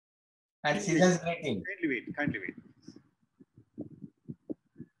and season's greeting. Kindly wait.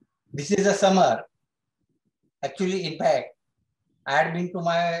 This is a summer. Actually, in fact, I had been to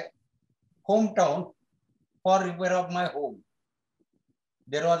my hometown for repair of my home.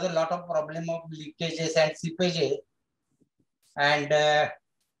 There was a lot of problem of leakages and seepages, and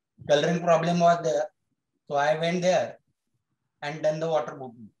coloring problem was there. So I went there and done the water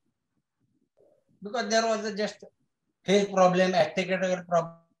booking. Because there was a just health problem, aesthetical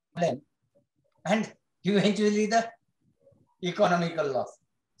problem, and eventually the economical loss.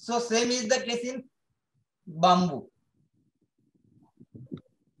 So same is the case in bamboo.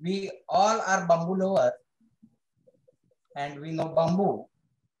 We all are bamboo lovers and we know bamboo.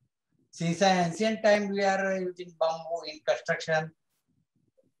 Since an ancient time, we are using bamboo in construction,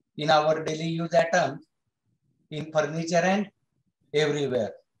 in our daily use items, in furniture and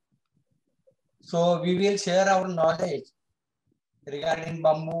everywhere. So we will share our knowledge regarding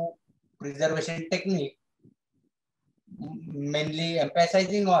bamboo preservation technique, mainly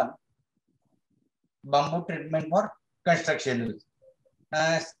emphasizing on bamboo treatment for construction use.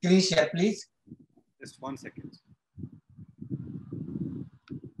 Screen share, please. Just 1 second.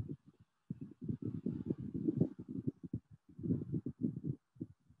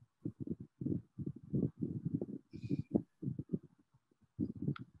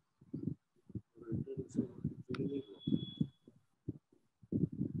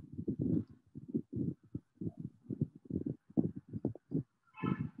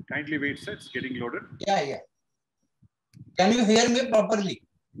 Kindly wait, sir. It's getting loaded. Yeah. Can you hear me properly?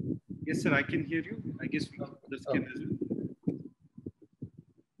 Yes, sir. I can hear you. I guess the skin is.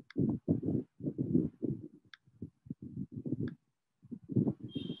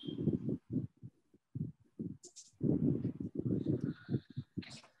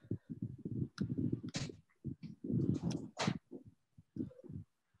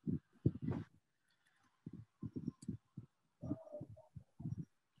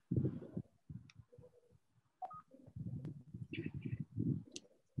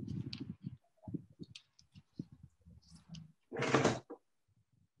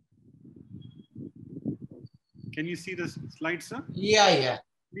 Can you see the slide, sir? Yeah.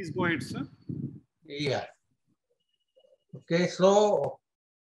 Please go ahead, sir. Yeah. Okay, so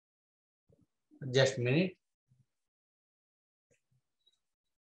just a minute.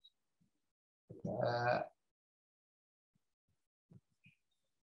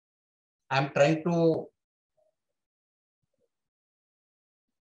 I'm trying to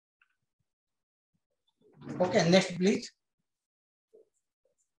okay, next please.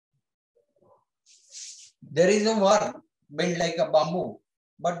 There is a word bend like a bamboo,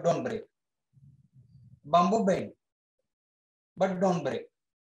 but don't break. Bamboo bend, but don't break.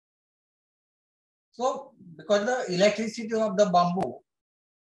 So, because the elasticity of the bamboo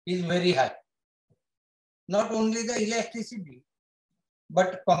is very high. Not only the elasticity,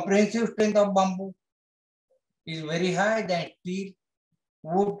 but comprehensive strength of bamboo is very high than steel,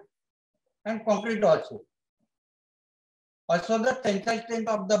 wood, and concrete also. Also, the tensile strength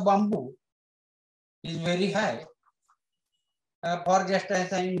of the bamboo is very high. For just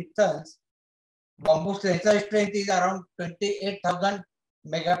as an instance, bamboo tensile strength is around 28,000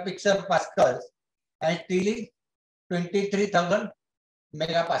 megapixel pascals and steel is 23,000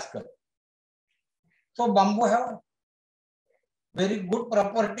 megapascal. So bamboo have very good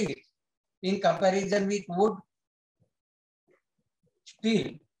properties in comparison with wood,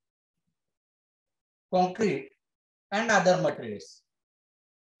 steel, concrete, and other materials.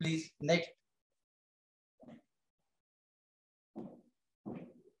 Please, next.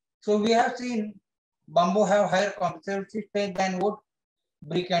 So we have seen bamboo have higher compressive strength than wood,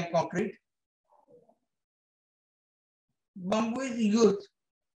 brick, and concrete. Bamboo is used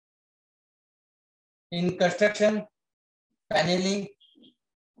in construction, paneling,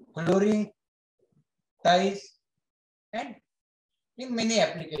 flooring, tiles, and in many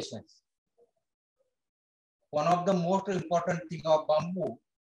applications. One of the most important thing of bamboo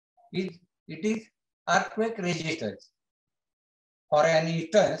is it is earthquake resistance. For an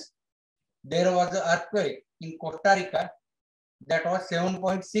instance, there was an earthquake in Costa Rica that was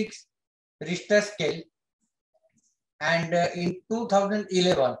 7.6 Richter scale, and in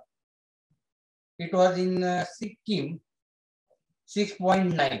 2011 it was in Sikkim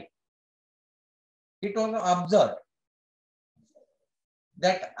 6.9. It was observed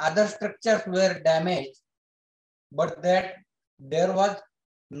that other structures were damaged, but that there was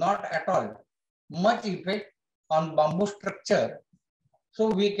not at all much effect on bamboo structure. So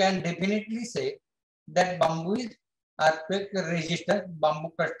we can definitely say that bamboo is earthquake resistant.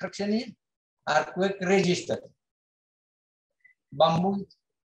 Bamboo construction is earthquake resistant. Bamboo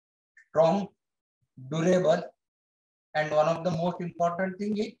strong, durable, and one of the most important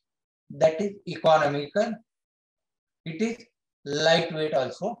thing is that is economical. It is lightweight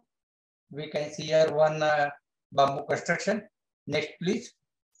also. We can see here one bamboo construction. Next, please.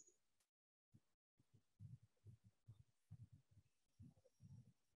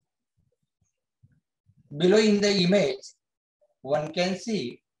 Below in the image, one can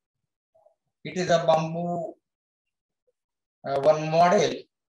see it is a bamboo, one model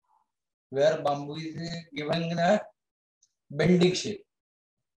where bamboo is given a bending shape.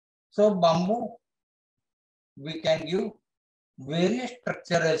 So bamboo, we can give various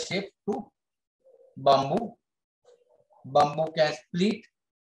structural shapes to bamboo. Bamboo can split,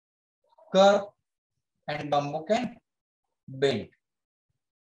 curve, and bamboo can bend.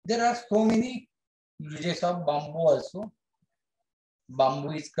 There are so many uses of bamboo also.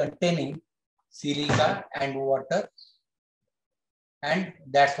 Bamboo is containing silica and water, and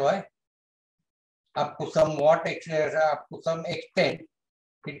that's why up to some extent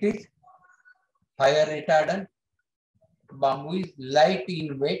it is fire retardant. Bamboo is light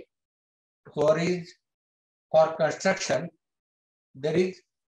in weight, so is for construction there is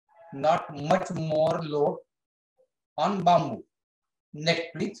not much more load on bamboo.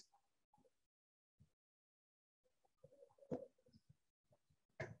 Next, please.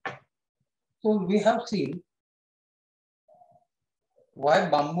 So we have seen why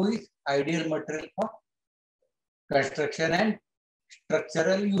bamboo is ideal material for construction and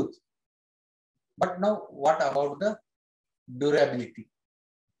structural use. But now what about the durability?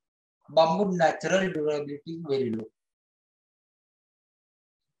 Bamboo natural durability is very low.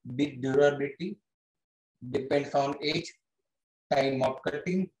 Big durability depends on age, time of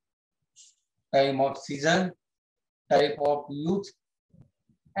cutting, time of season, type of use,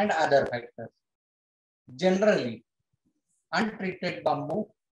 and other factors. Generally, untreated bamboo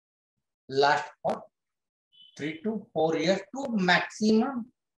lasts for 3 to 4 years to maximum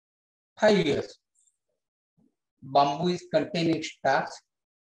 5 years. Bamboo is containing starch.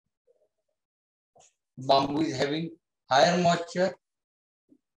 Bamboo is having higher moisture,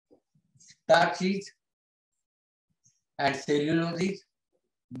 starches, and cellulose is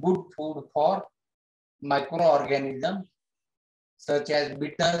good food for microorganisms such as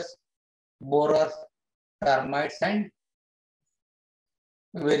beetles, borers, termites, and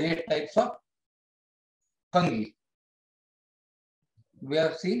various types of fungi. We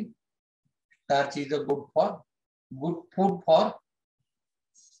have seen starch is a good food for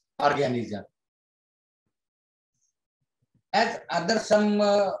organism. As other some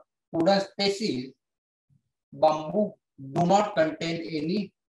wooden species, bamboo do not contain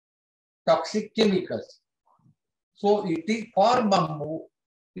any toxic chemicals. So it is for bamboo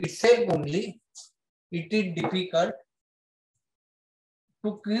itself only, it is difficult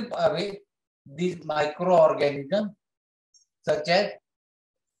to keep away these microorganisms such as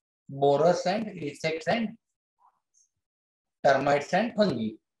borers and insects and termites and fungi.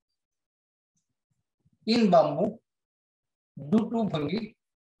 In bamboo, due to fungi,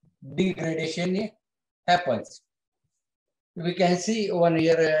 degradation happens. We can see one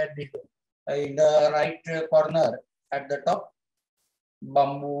here in the right corner at the top,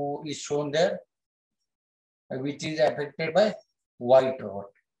 bamboo is shown there, which is affected by white rot.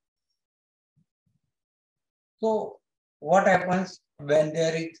 So what happens when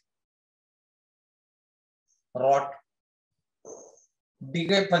there is rot?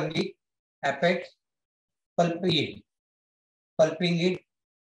 Decay fungi affects pulping it,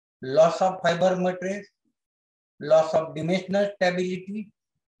 loss of fiber matrix, loss of dimensional stability,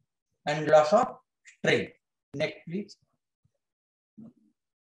 and loss of strength. Next, please.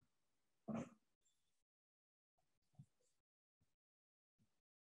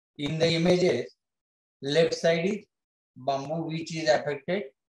 In the images, left side is bamboo which is affected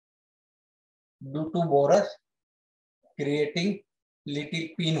due to borers creating little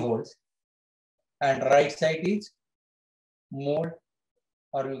pinholes, and right side is mold,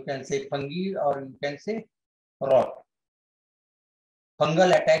 or you can say fungi, or you can say rot.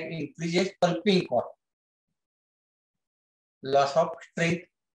 Fungal attack increases pulping cost, loss of strength,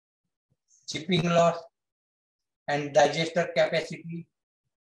 chipping loss, and digester capacity.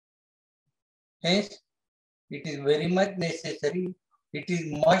 Hence, it is very much necessary, it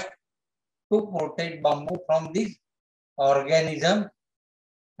is must to protect bamboo from these organisms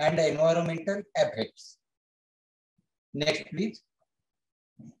and environmental effects. Next, please.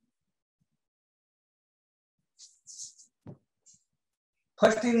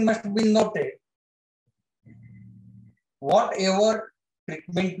 First thing must be noted, whatever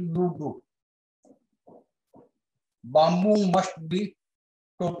treatment you do, bamboo must be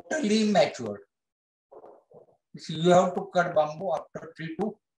totally matured. So you have to cut bamboo after 3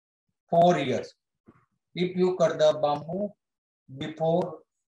 to 4 years. If you cut the bamboo before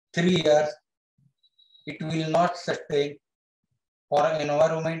 3 years, it will not sustain for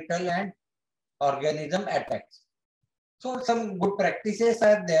environmental and organism attacks. So some good practices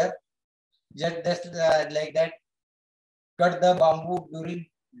are there, just like that. Cut the bamboo during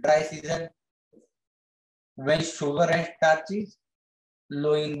dry season when sugar and starch is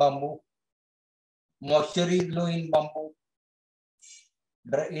low in bamboo. Moisture is low in bamboo.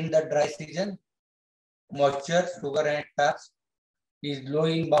 In the dry season, moisture, sugar and starch is low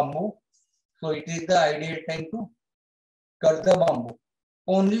in bamboo. So it is the ideal time to cut the bamboo.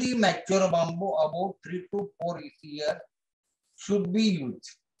 Only mature bamboo about 3 to 4 years should be used,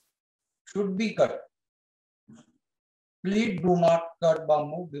 should be cut. Please do not cut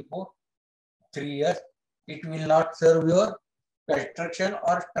bamboo before 3 years. It will not serve your construction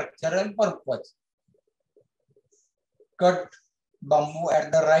or structural purpose. Cut bamboo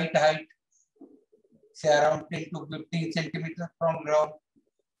at the right height, say around 10 to 15 centimeters from ground.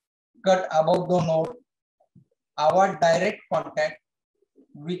 Cut above the node. Avoid direct contact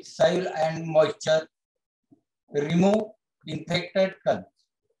with soil and moisture. Remove infected culls.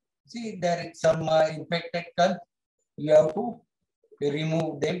 See, there is some infected culls. You have to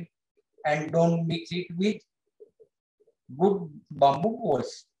remove them and don't mix it with good bamboo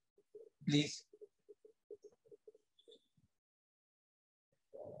poles, please.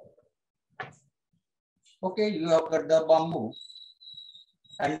 Okay, you have cut the bamboo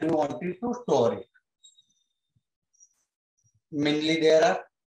and you wanted to store it. Mainly there are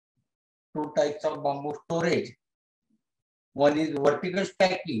two types of bamboo storage. One is vertical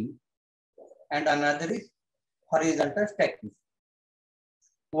stacking and another is horizontal stacking.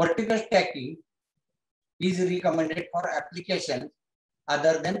 Vertical stacking is recommended for applications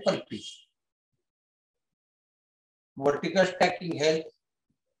other than pulping. Vertical stacking helps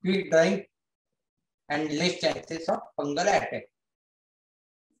quick drying and less chances of fungal attack.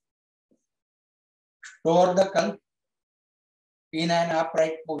 Store the culp in an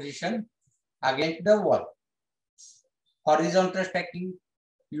upright position against the wall. Horizontal stacking,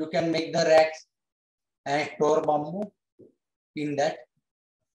 you can make the racks and store bamboo in that.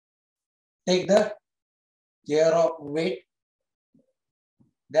 Take the care of weight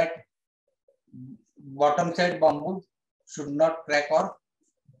that bottom side bamboo should not crack or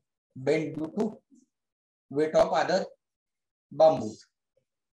bend due to weight of other bamboos.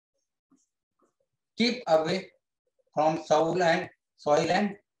 Keep away from soil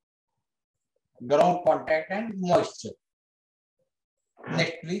and ground contact and moisture.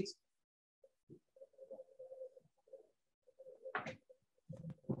 Next, please.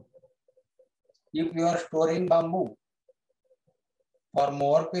 If you are storing bamboo for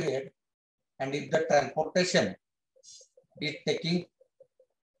more period and if the transportation is taking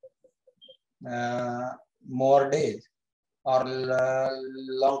more days or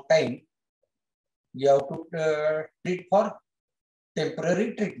long time, you have to treat for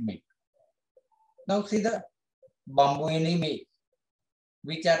temporary treatment. Now see the bamboo enemies.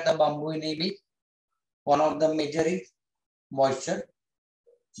 Which are the bamboo enemies? One of the major is moisture.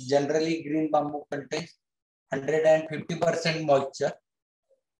 Generally, green bamboo contains 150% moisture.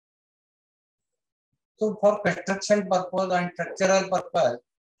 So for construction purpose and structural purpose,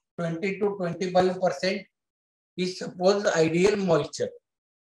 20 to 25% is supposed ideal moisture.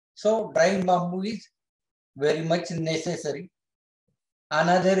 So drying bamboo is very much necessary.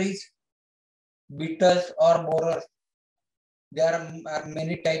 Another is beetles or borers. There are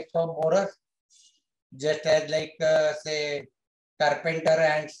many types of borers, just as like say carpenter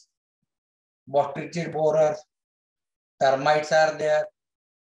ants, bostrichid borers, termites are there.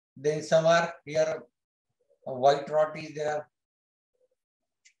 Then some are here, white rot is there,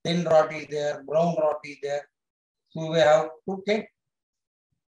 thin rot is there, brown rot is there. So we have to get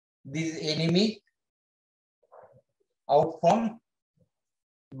these enemies out from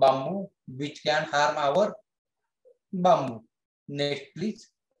bamboo, which can harm our bamboo. Next, please.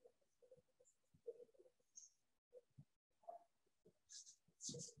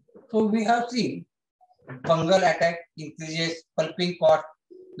 So we have seen fungal attack increases pulping cost,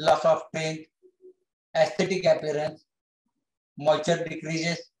 loss of strength, aesthetic appearance, moisture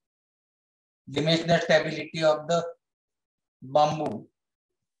decreases, dimensional stability of the bamboo,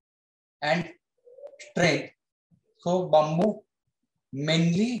 and strength. So bamboo,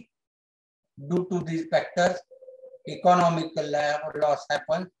 mainly due to these factors, economical loss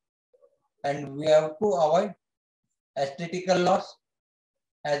happens, and we have to avoid aesthetical loss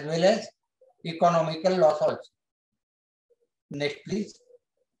as well as economical loss also. Next, please.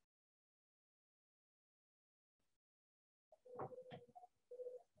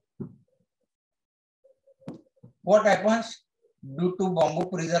 What happens due to bamboo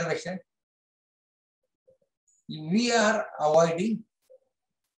preservation? We are avoiding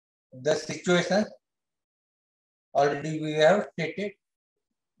the situation already we have stated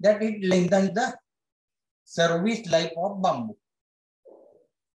that it lengthens the service life of bamboo,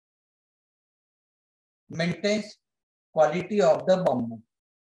 maintains quality of the bamboo,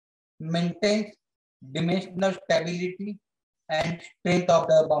 maintains dimensional stability and strength of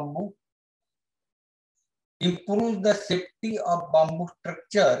the bamboo, improves the safety of bamboo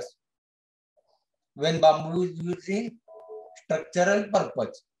structures when bamboo is used in structural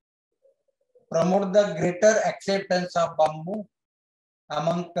purpose, promote the greater acceptance of bamboo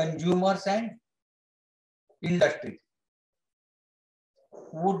among consumers and industry.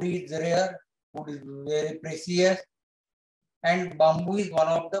 Wood is rare, wood is very precious, and bamboo is one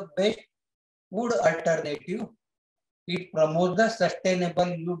of the best wood alternative. It promotes the sustainable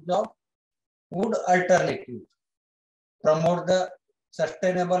use of wood alternatives, promotes the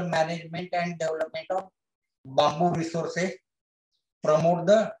sustainable management and development of bamboo resources, promote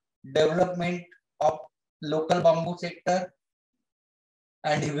the development of local bamboo sector,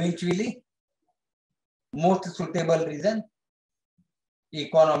 and eventually, most suitable reason,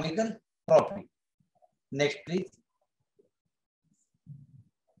 economical profit. Next, please.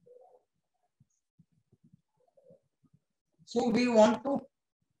 So we want to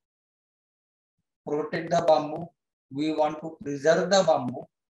protect the bamboo. We want to preserve the bamboo.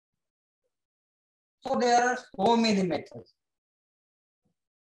 So there are so many methods,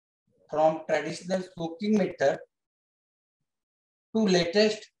 from traditional soaking method to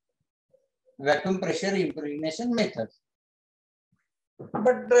latest vacuum pressure impregnation methods.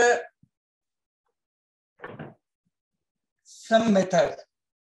 But some methods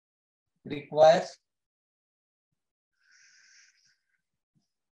requires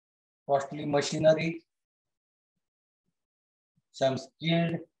costly machinery, some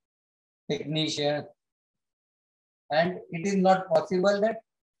skilled technicians, and it is not possible that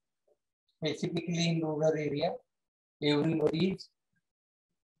specifically in rural area everybody is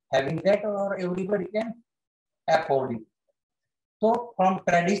having that or everybody can afford it. So from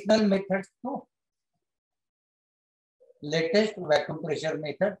traditional methods to latest vacuum pressure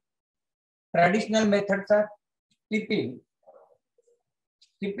method, traditional methods are stripping.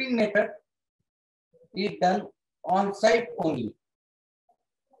 Stripping method is done on site only.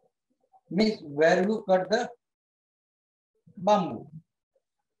 Means where you cut the bamboo.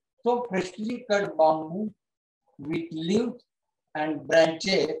 So freshly cut bamboo with leaves and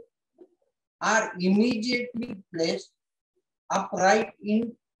branches are immediately placed upright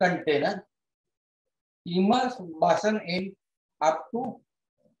in container, immerse basin in up to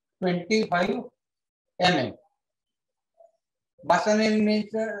 25 mm. Basin in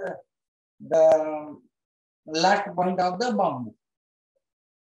means the last point of the bamboo,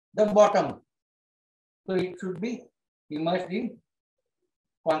 the bottom. So it should be immersed in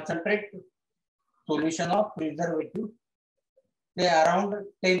concentrate solution of preservative, say around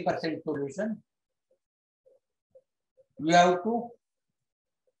 10% solution. We have to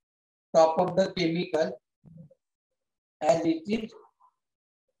top up the chemical as it is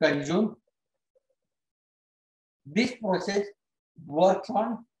consumed. This process works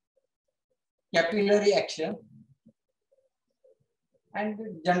on capillary action, and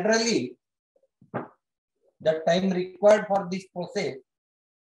generally the time required for this process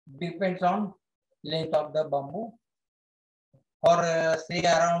depends on length of the bamboo. For say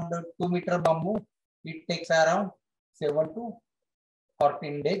around 2-meter bamboo, it takes around 7 to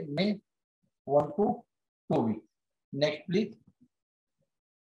 14 days, means 1 to 2 weeks. Next, please.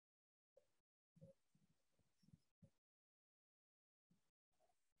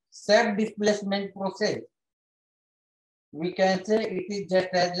 Sap displacement process. We can say it is just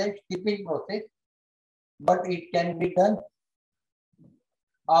as like stripping process, but it can be done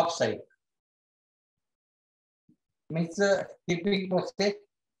off-site. Means stripping process,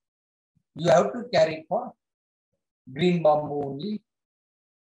 you have to carry for green bamboo only,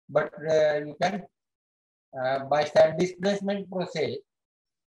 but you can by sap displacement process,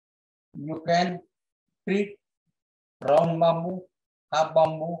 you can treat round bamboo, half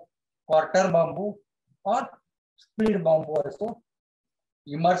bamboo, quarter bamboo, or split bamboo also.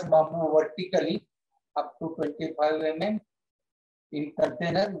 Immerse bamboo vertically up to 25 mm in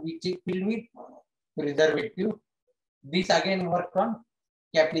container which is filled with preservative. This again works on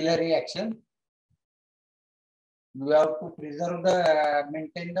capillary action. You have to preserve the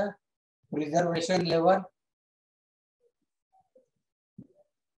maintain the preservation level,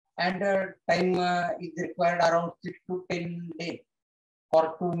 and time is required around 6 to 10 days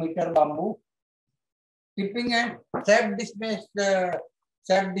for 2-meter bamboo. Keeping and self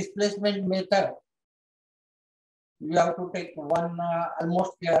displacement method, you have to take one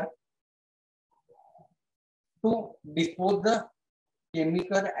almost care to dispose the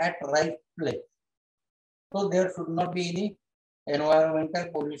chemical at right place. So there should not be any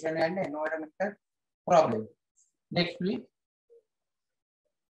environmental pollution and environmental problem. Next, please.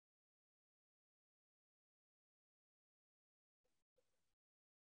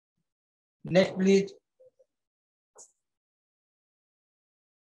 Next, please.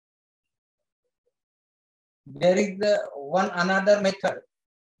 There is one another method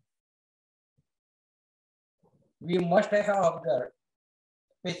we must have observed,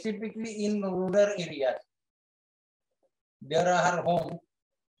 specifically in rural areas. There are homes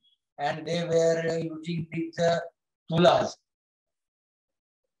and they were using these tulas.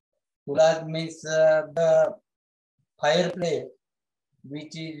 Tulas means the fireplace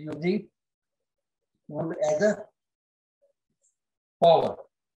which is using wood as a power,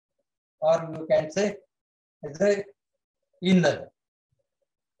 or you can say as a inner.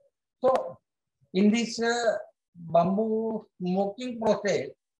 So in this bamboo smoking process,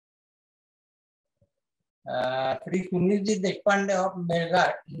 Shri Deshpande of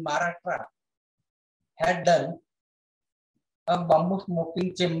Melghat in Maharashtra had done a bamboo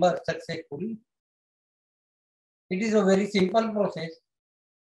smoking chamber successfully. It is a very simple process.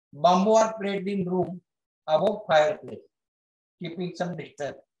 Bamboo are placed in room above fireplace, keeping some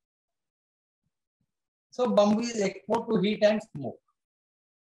distance. So bamboo is exposed to heat and smoke.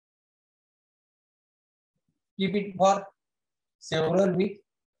 Keep it for several weeks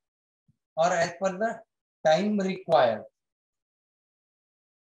or as per the time required.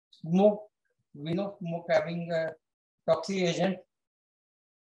 Smoke, we know smoke having a toxic agent.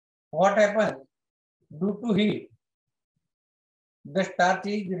 What happens? Due to heat, the starch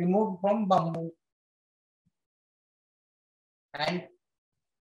is removed from bamboo, and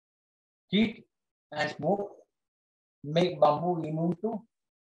heat and smoke make bamboo immune to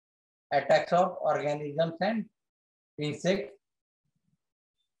attacks of organisms and insects.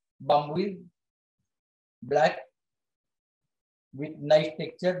 Bamboo is black with nice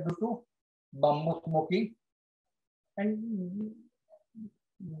texture due to bamboo smoking, and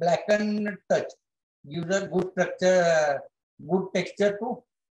blackened touch gives a good structure, good texture to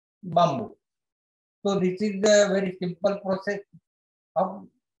bamboo. So this is the very simple process of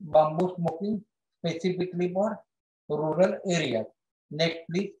bamboo smoking specifically for rural areas. Next,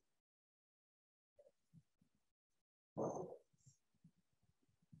 please.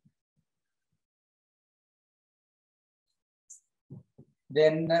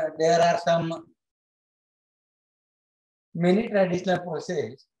 Then there are some many traditional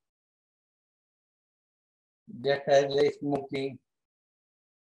processes that as like smoking,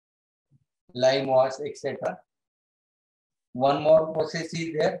 lime wash, etc. One more process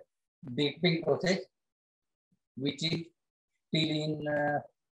is there, dipping process, which is still in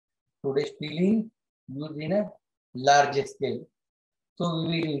today still in used in a large scale. So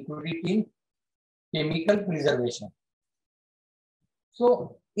we will include it in chemical preservation.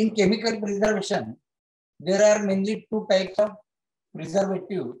 So in chemical preservation, there are mainly two types of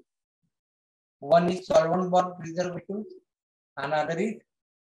preservative. One is solvent-borne preservative, another is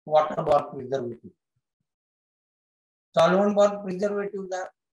water-borne preservative. Solvent-borne preservatives are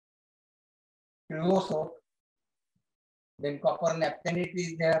creosote, then copper naphthenate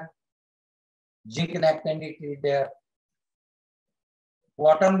is there, zinc naphthenate is there.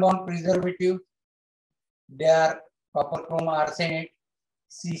 Water-borne preservatives, they are copper chrome arsenate,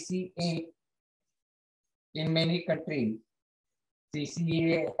 CCA. In many countries,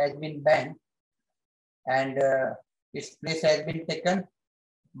 CCA has been banned and its place has been taken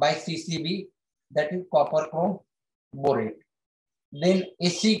by CCB, that is copper chrome borate. Then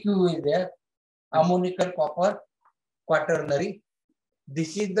ACQ is there, ammonical copper quaternary.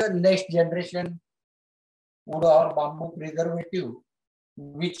 This is the next generation wood or bamboo preservative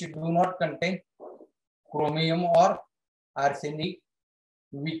which do not contain chromium or arsenic,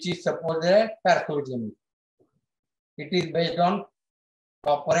 which is supposed carcinogenic. It is based on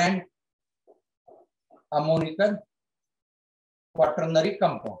copper and ammonical quaternary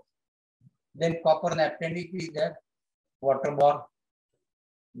compound. Then copper naphthenate is there, waterborne,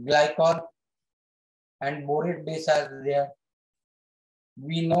 glycol and borate base are there.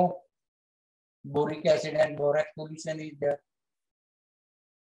 We know boric acid and borax solution is there.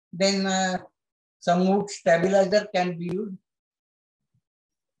 Then some wood stabilizer can be used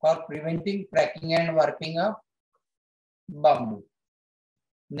for preventing cracking and warping of bamboo.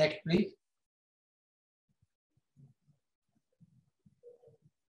 Next, please.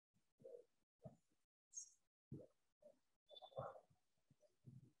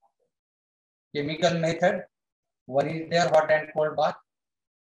 Chemical method, one is there, hot and cold bath.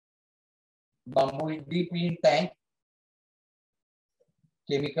 Bamboo is deep in tank.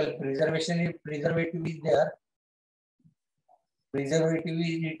 Chemical preservative is there. Preservative is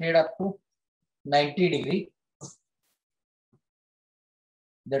heated up to 90 degrees.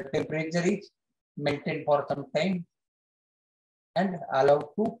 The temperature is maintained for some time and allowed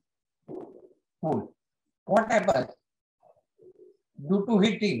to cool. What happens? Due to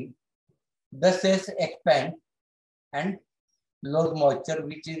heating, the cells expand and lose moisture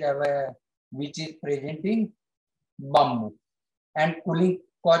which is present in bamboo, and cooling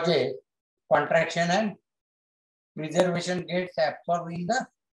causes contraction and preservation gets absorbed in the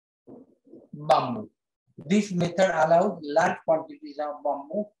bamboo. This method allows large quantities of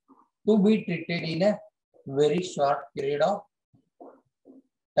bamboo to be treated in a very short period of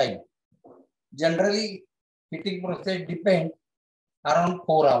time. Generally, heating process depends around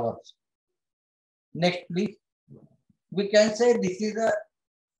 4 hours. Next, please. We can say this is a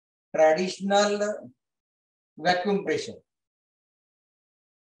traditional vacuum pressure.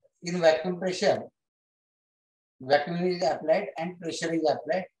 In vacuum pressure, vacuum is applied and pressure is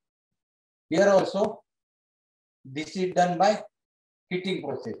applied. Here also, this is done by heating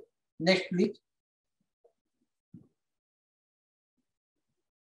process. Next, please.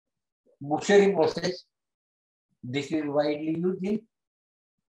 Butchery process. This is widely used in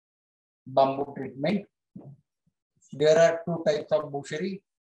bamboo treatment. There are two types of butchery.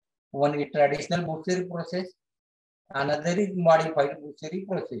 One is traditional butchery process. Another is modified butchery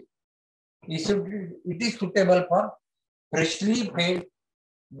process. It is suitable for freshly felled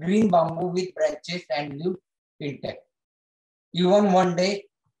green bamboo with branches and leaves intact. Even one day,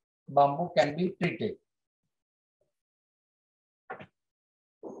 bamboo can be treated.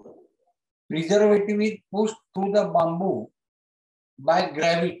 Preservative is pushed through the bamboo by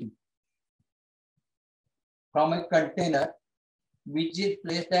gravity from a container which is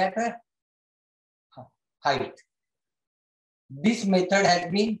placed at a height. This method has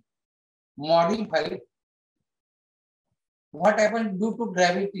been modified. What happens due to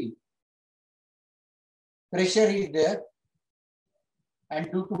gravity? Pressure is there, and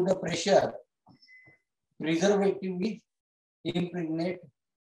due to the pressure, preservative is impregnated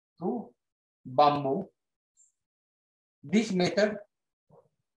through bamboo. This method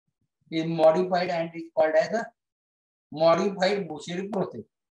is modified and is called as a modified butchery process.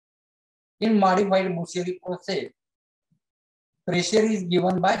 In modified butchery process, pressure is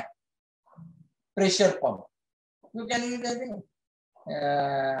given by pressure pump. You can use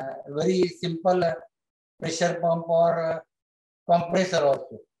a very simple pressure pump or compressor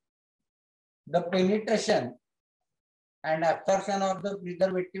also. The penetration and absorption of the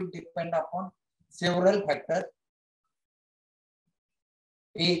preservative depend upon several factors: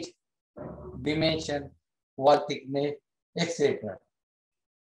 age, dimension, wall thickness, etc.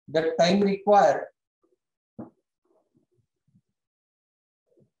 The time required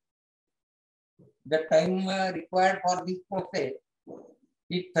for this process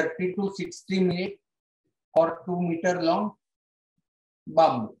is 30 to 60 minutes for 2 meter long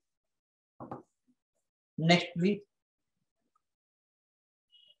bamboo. Next, please.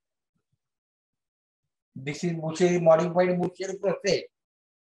 This is modified butchery process.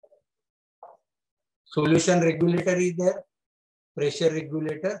 Solution regulator is there, pressure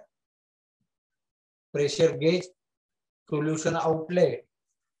regulator, pressure gauge, solution outlet,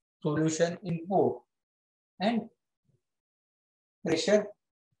 solution input, and pressure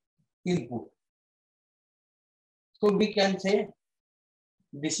input. So we can say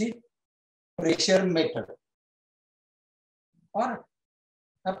this is pressure method or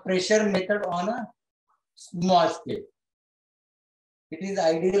a pressure method on a small scale. It is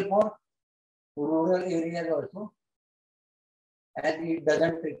ideal for rural areas also, as it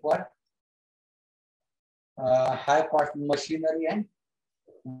doesn't require high cost machinery and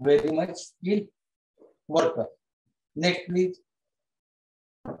very much skilled worker. Next, please.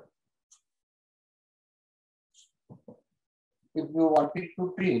 If you wanted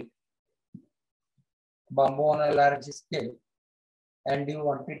to treat bamboo on a large scale and you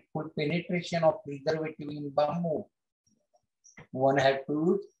wanted full penetration of preservative in bamboo, one had to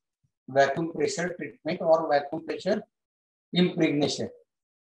use vacuum pressure treatment or vacuum pressure impregnation.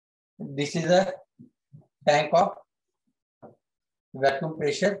 This is a tank of vacuum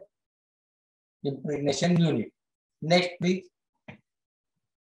pressure impregnation unit. Next, please.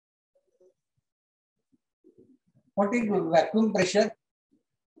 What is vacuum pressure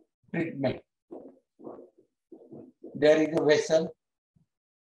treatment? There is a vessel.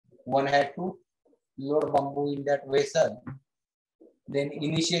 One had to load bamboo in that vessel. Then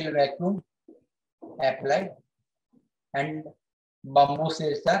initial vacuum applied and bamboo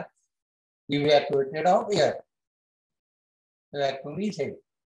cells are evacuated of air. Vacuum is held.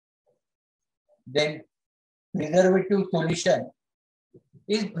 Then preservative solution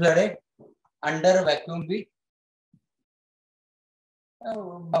is flooded under vacuum with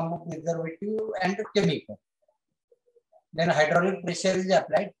bamboo preservative and chemical. Then hydraulic pressure is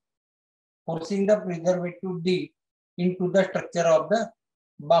applied, forcing the preservative deep into the structure of the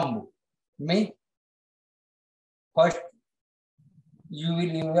bamboo. Means first you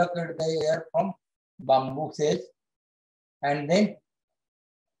will evacuate the air from bamboo cells and then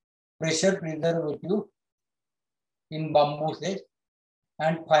pressure preservative in bamboo cells,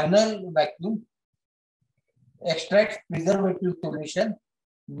 and final vacuum extracts preservative solution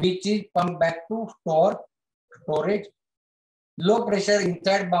which is pumped back to storage. Low pressure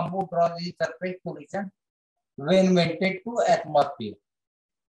inside bamboo draws the surface solution when vented to atmosphere.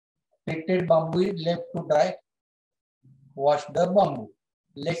 Treated bamboo is left to dry. Wash the bamboo.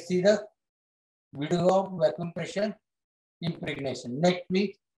 Let's see the video of vacuum pressure impregnation. Next,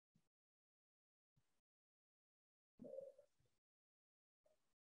 please.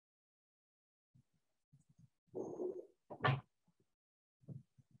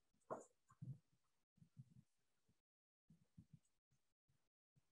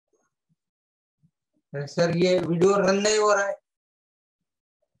 Sir ये video run नहीं हो रहा है.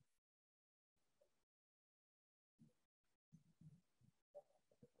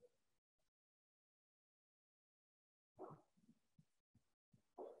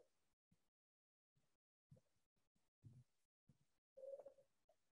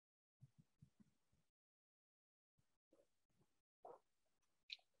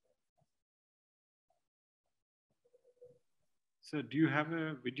 Sir, do you have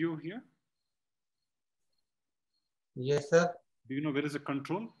a video here? Yes, sir. Do you know where is the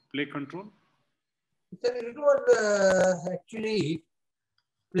control? Play control? Sir, it was actually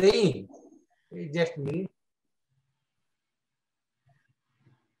playing. Just me.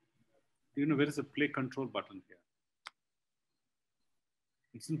 Do you know where is the play control button here?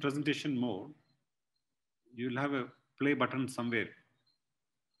 It's in presentation mode. You'll have a play button somewhere.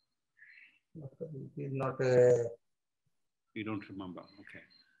 It is not. You don't remember. Okay.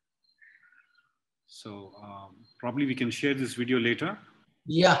 So probably we can share this video later.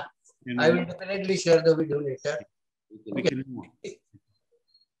 Yeah, And I will definitely share the video later. Okay.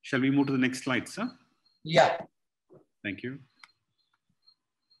 Shall we move to the next slide, sir? Yeah. Thank you.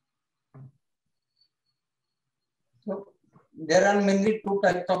 So there are mainly two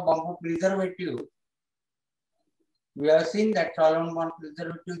types of bamboo preservative. We have seen that solvent-bound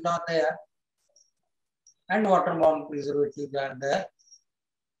preservatives are there and water-bound preservatives are there.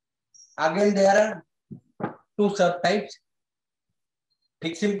 Again, there are two subtypes,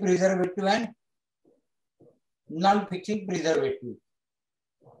 fixing preservative and non-fixing preservative.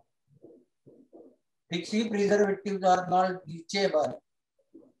 Fixing preservatives are not leachable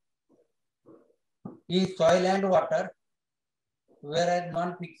in soil and water, whereas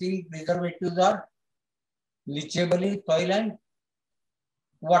non-fixing preservatives are leachable in soil and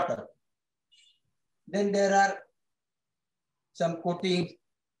water. Then there are some coatings,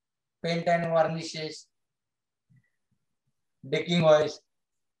 paint and varnishes, decking oils.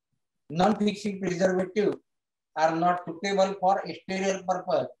 Non-fixing preservatives are not suitable for exterior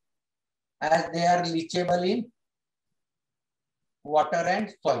purpose as they are leachable in water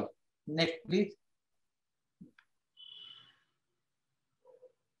and soil. Next, please.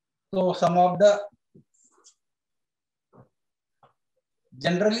 So some of the,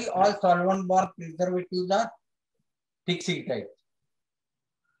 generally all solvent-borne preservatives are fixing type.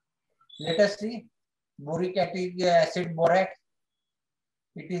 Let us see. Boric acid borax,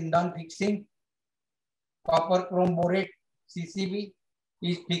 it is non-fixing. Copper chrome borate, CCB,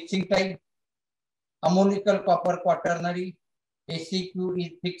 is fixing type. Ammonical copper quaternary, ACQ, is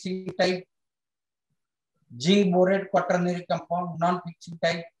fixing type. Zinc borate quaternary compound, non-fixing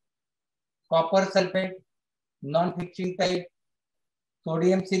type. Copper sulfate, non-fixing type.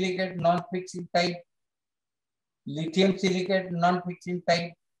 Sodium silicate, non-fixing type. Lithium silicate, non-fixing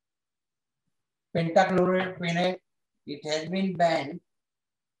type. Pentachloride phenate, it has been banned.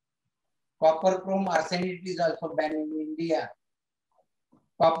 Copper chrome arsenate is also banned in India.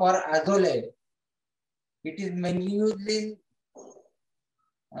 Copper azole, it is mainly used in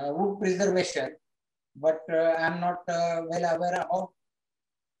wood preservation, but I am not well aware about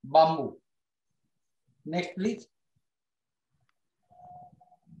bamboo. Next, please.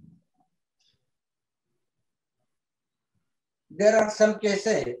 There are some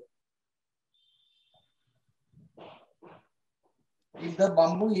cases, if the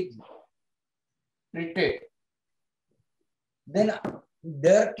bamboo is treated, then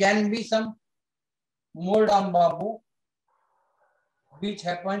there can be some mold on bamboo which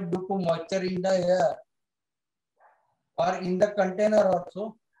happens due to moisture in the air or in the container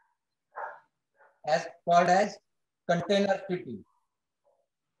also, as called as container fitting.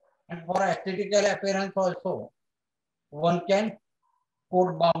 And for aesthetical appearance also, one can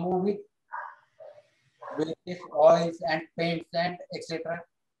coat bamboo with various oils and paints and etc.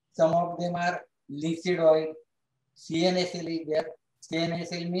 Some of them are linseed oil, CNSL is there.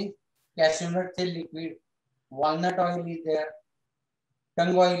 CNSL means cashew nut shell liquid, walnut oil is there,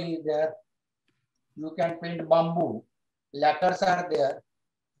 tung oil is there. You can paint bamboo, lacquers are there,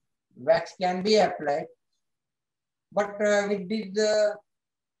 wax can be applied. But with this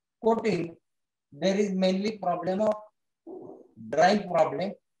coating, there is mainly problem of drying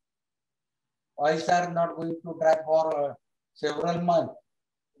problem. Oils are not going to dry for several months,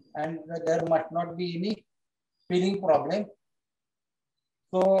 and there must not be any peeling problem.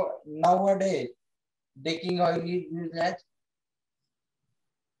 So nowadays, decking oil is used as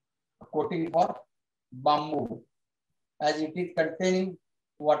coating for bamboo, as it is containing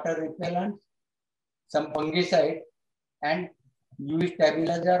water repellent, some fungicide, and UV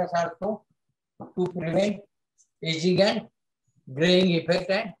stabilizers also to prevent aging and graying effect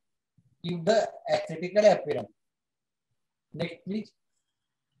and give the aesthetical appearance. Next, please.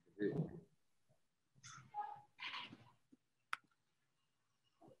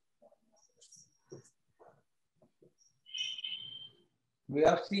 We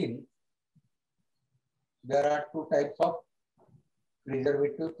have seen there are two types of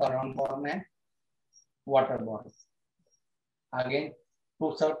preservatives, solvent-borne and waterborne. Again,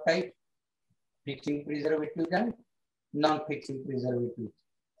 two subtypes, fixing preservatives and non-fixing preservatives.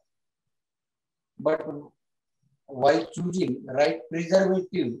 But while choosing right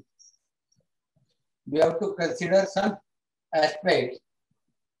preservative, we have to consider some aspects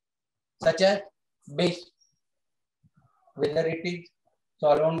such as base, whether it is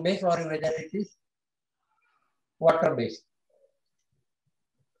solvent base or whether it is water base.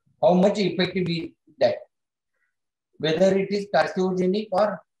 How much effective is that? Whether it is carcinogenic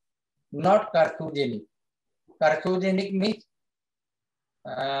or not carcinogenic. Carcinogenic means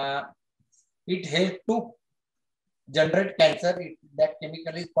it helps to generate cancer. That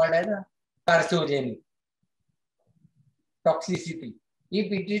chemical is called as a carcinogenic. Toxicity.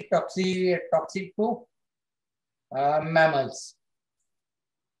 If it is toxic to mammals.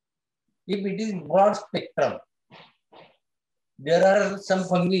 If it is broad spectrum, there are some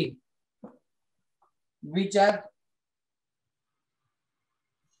fungi which are,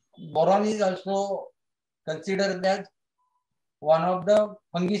 boron is also considered as one of the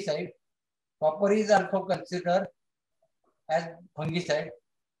fungicide. Copper is also considered as fungicide,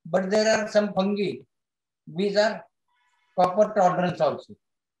 but there are some fungi which are copper tolerance also.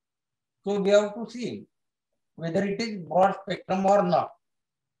 So we have to see whether it is broad spectrum or not.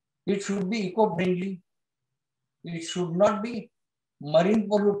 It should be eco-friendly. It should not be marine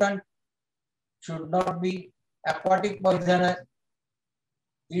pollutant. Should not be aquatic poisonous.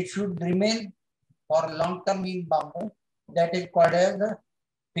 It should remain for long term in bamboo. That is called as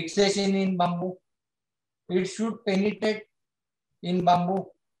fixation in bamboo. It should penetrate in bamboo.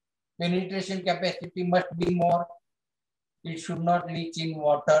 Penetration capacity must be more. It should not leach in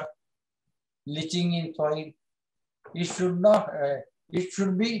water, leaching in soil. It should not. It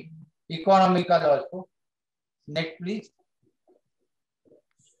should be economical also. Next, please.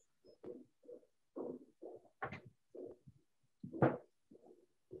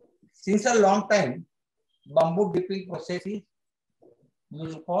 Since a long time, bamboo dipping process is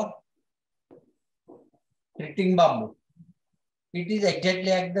used for treating bamboo. It is exactly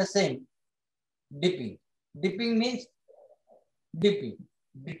like the same dipping. Dipping means dipping.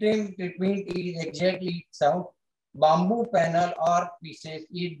 Dipping treatment is exactly sound. Bamboo panel or pieces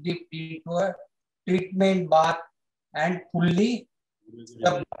is dipped into a treatment bath and fully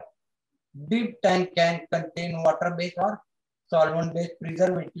submerged. Dip tank can contain water-based or solvent-based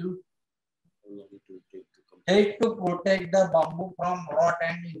preservative help to protect the bamboo from rot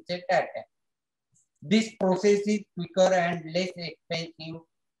and insect attack. This process is quicker and less expensive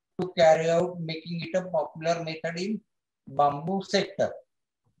to carry out, making it a popular method in bamboo sector.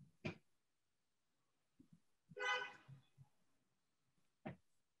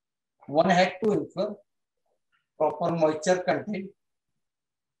 One had to ensure proper moisture content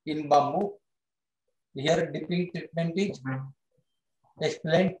in bamboo. Here dipping treatment is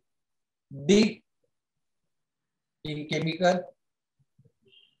explained. Dip in chemical.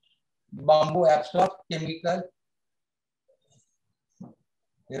 Bamboo absorbs chemical.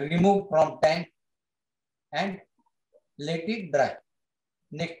 Remove from tank. and let it dry.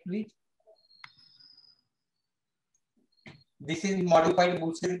 Next, please. This is modified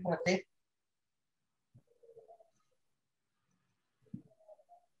bushing process.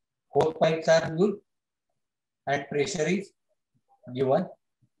 Hose pipes are used and pressure is given.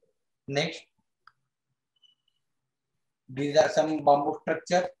 Next, these are some bamboo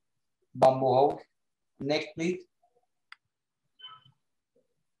structure, bamboo house. Next, please.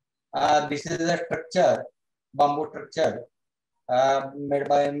 This is a structure, bamboo structure made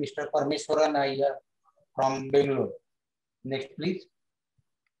by Mr. Parmeshwaran Iyer from Bangalore. Next, please.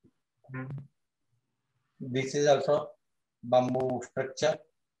 This is also bamboo structure.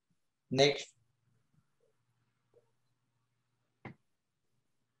 Next.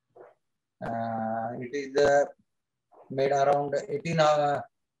 It is made around 18.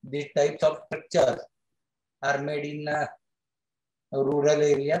 These types of structures are made in rural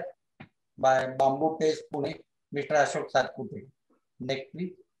areas by Bamboo Paste Pune, Mr. Ashok Satpute. Next,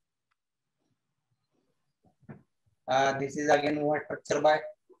 please. This is again one structure by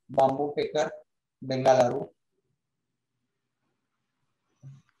Bamboo Packer, Bengaluru.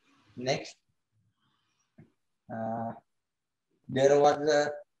 Next, there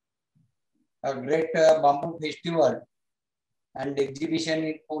was a great bamboo festival and exhibition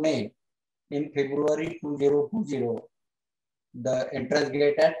in Pune in February 2020. The entrance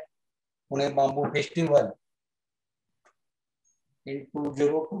gate at Pune Bamboo Festival in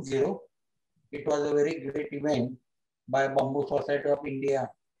 2020. It was a very great event by Bamboo Society of India,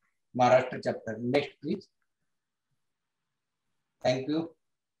 Maharashtra chapter. Next, please. Thank you.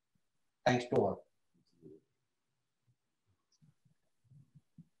 Thanks to all.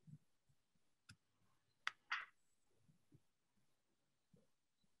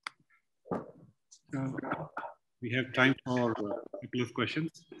 We have time for a couple of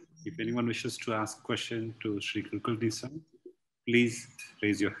questions. If anyone wishes to ask a question to Shri Kulkarni sir, please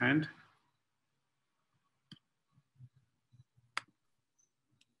raise your hand.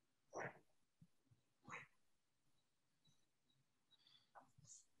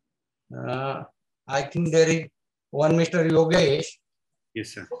 I think there is one Mr. Yogesh.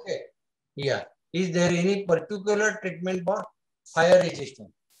 Yes, sir. Okay. Yeah. Is there any particular treatment for fire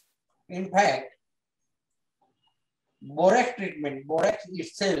resistance? In fact, borax treatment, borax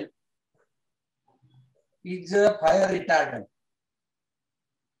itself is a fire retardant,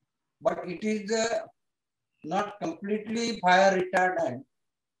 but it is not completely fire retardant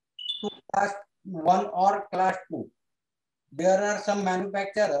to class 1 or class 2. There are some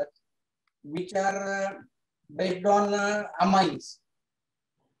manufacturers which are based on amines.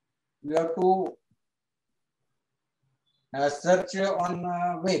 You have to search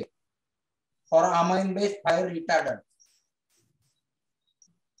on web for amine-based fire retardant.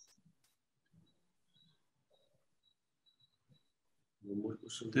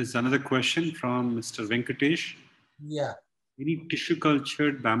 There's another question from Mr. Venkatesh. Yeah. Any tissue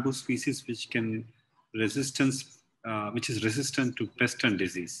cultured bamboo species which can which is resistant to pest and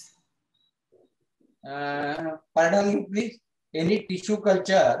disease? Pardon me, please. Any tissue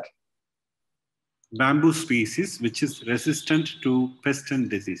culture? Bamboo species which is resistant to pest and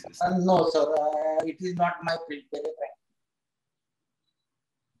diseases. No, sir. It is not my field.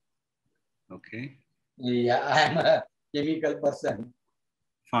 Okay. Yeah, I am a chemical person.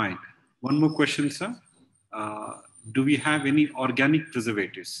 Fine. One more question, sir. Do we have any organic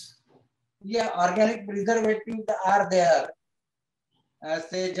preservatives? Yeah, organic preservatives are there.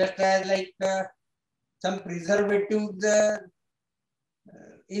 Say just as like some preservatives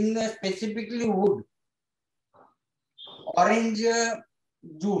in specifically wood. Orange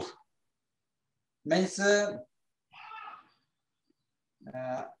juice means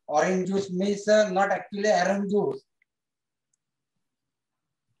orange juice means not actually orange juice.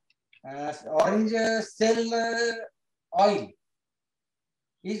 Orange cell oil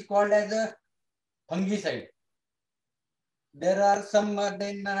is called as a fungicide. There are some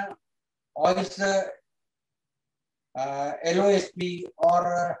then oils, LOSP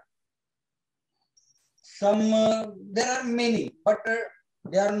or some, there are many, but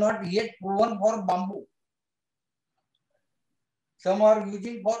they are not yet proven for bamboo. Some are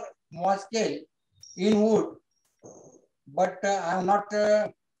using for small scale in wood, but I have not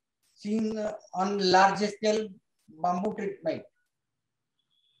seen on large scale bamboo treatment.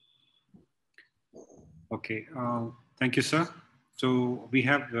 Okay, thank you, sir. So we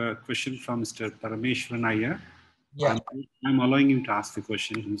have a question from Mr. Parameshwaran Iyer. Yeah. I'm allowing you to ask the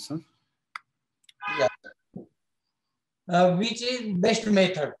question, sir. Yeah. Which is best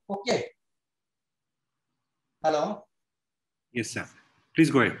method? Okay. Hello. Yes, sir.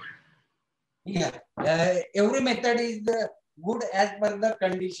 Please go ahead. Yeah. Every method is good as per the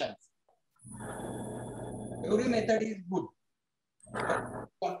conditions. Every method is good.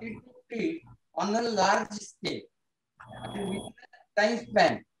 Wanted to treat on a large scale and with a time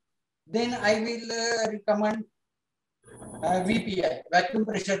span, then I will recommend VPI, vacuum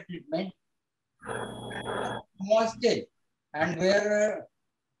pressure treatment, small scale, and where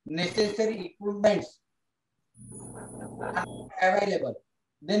necessary equipments are available.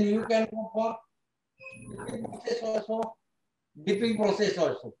 Then you can go for dipping process also, dipping process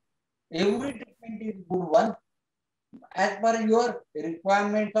also. Every treatment is good one as per your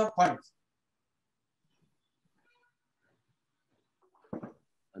requirements of funds.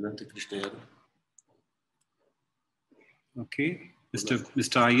 Krishna. Okay,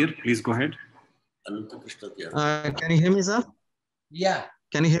 Mr. Iyer, please go ahead. Can you hear me, sir? Yeah.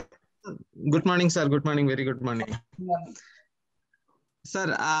 Can you hear? Good morning, sir. Good morning. Very good morning.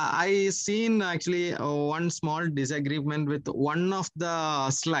 Sir, I seen actually one small disagreement with one of the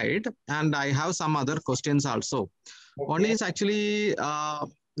slide, and I have some other questions also. Okay. One is actually the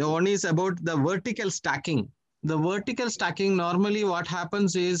one is about the vertical stacking. The vertical stacking, normally what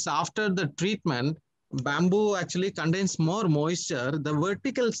happens is after the treatment, bamboo actually contains more moisture. The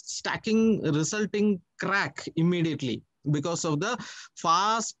vertical stacking resulting crack immediately because of the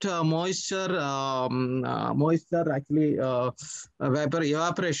fast moisture actually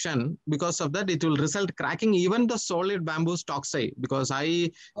evaporation. Because of that, it will result cracking even the solid bamboo stockside. Because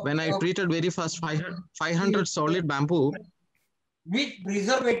when I treated very first 500 solid bamboo. Which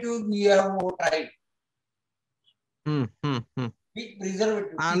preservative we have tried? Which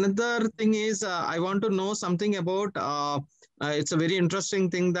preservative? Another thing is, I want to know something about, it's a very interesting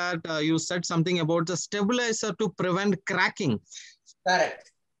thing that you said something about the stabilizer to prevent cracking.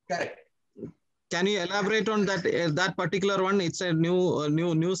 Correct, correct. Can you elaborate on that that particular one? It's a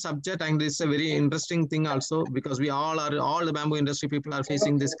new subject, and it's a very interesting thing also, because all the bamboo industry people are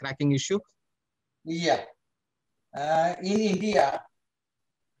facing this cracking issue. Yeah. In India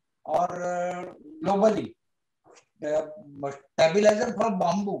or globally, the stabilizer for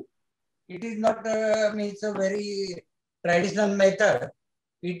bamboo, it is not means a very traditional method.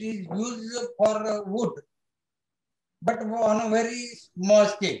 It is used for wood, but on a very small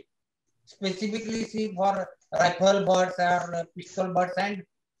scale. Specifically, see for rifle birds or pistol birds and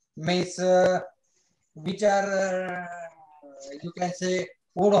means which are you can say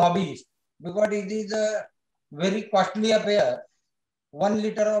wood hobbies, because it is a very costly affair. 1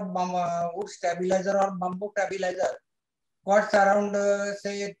 liter of wood stabilizer or bamboo stabilizer costs around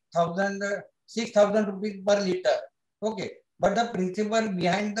say 6,000 rupees per liter. Okay, but the principle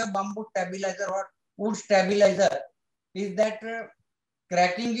behind the bamboo stabilizer or wood stabilizer is that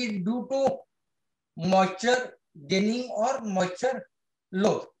cracking is due to moisture gaining or moisture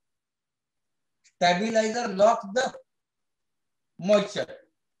loss. Stabilizer locks the moisture.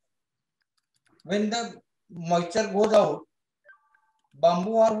 When the moisture goes out,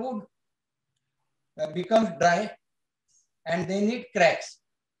 bamboo or wood becomes dry and then it cracks.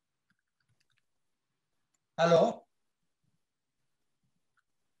 Hello?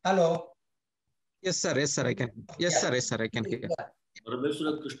 Hello? Yes, sir. Yes, sir. I can. Yes, sir. Yes, sir. I can hear.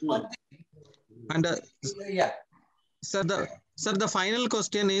 And yeah. Sir, the final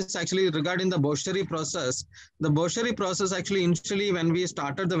question is actually regarding the boshery process. The boshery process, actually, initially when we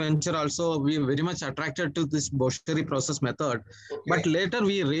started the venture also, we were very much attracted to this boshery process method. Okay. But later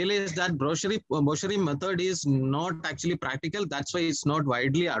we realized that boshery method is not actually practical. That's why it's not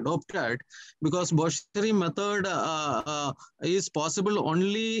widely adopted, because boshery method is possible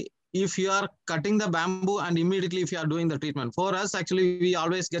only if you are cutting the bamboo and immediately if you are doing the treatment. For us, actually, we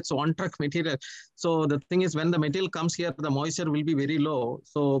always get one truck material. So the thing is, when the material comes here, the moisture will be very low.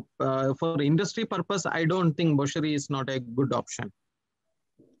 So for industry purpose, I don't think boshery is not a good option.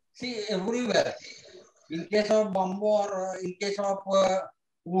 See, everywhere, in case of bamboo or in case of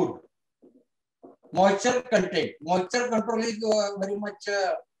wood, moisture control is very much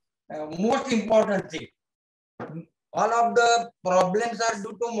most important thing. All of the problems are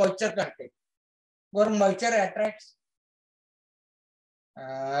due to moisture content. Where moisture attracts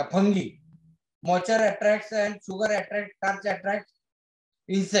fungi, moisture attracts and sugar attracts, starch attracts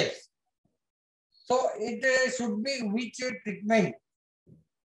insects. So it should be which treatment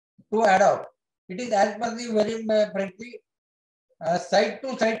to adopt. It is as per the very frankly site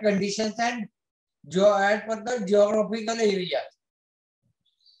to site conditions and as per the geographical areas.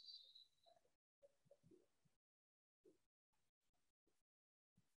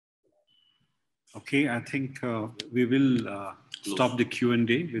 Okay, I think we will stop the Q&A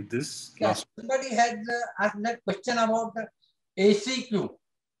with this. Yes, somebody has asked that question about ACQ.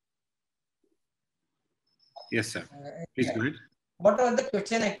 Yes, sir. Please Yeah. go ahead. What was the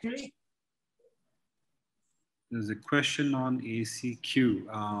question actually? There's a question on ACQ.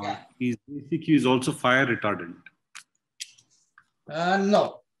 Yeah. Is ACQ is also fire retardant?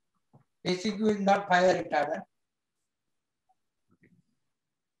 No. ACQ is not fire retardant.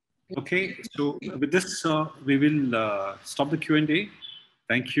 Okay, so with this, we will stop the Q&A.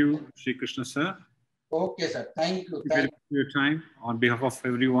 Thank you, Srikrishna, sir. Okay, sir. Thank you. Thank you for your time. On behalf of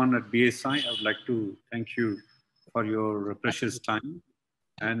everyone at BSI, I would like to thank you for your precious time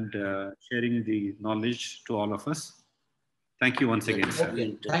and sharing the knowledge to all of us. Thank you once again, sir.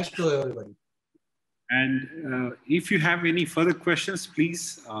 Okay. Thanks to everybody. And if you have any further questions,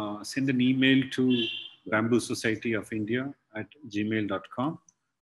 please send an email to bamboosocietyofIndia@gmail.com.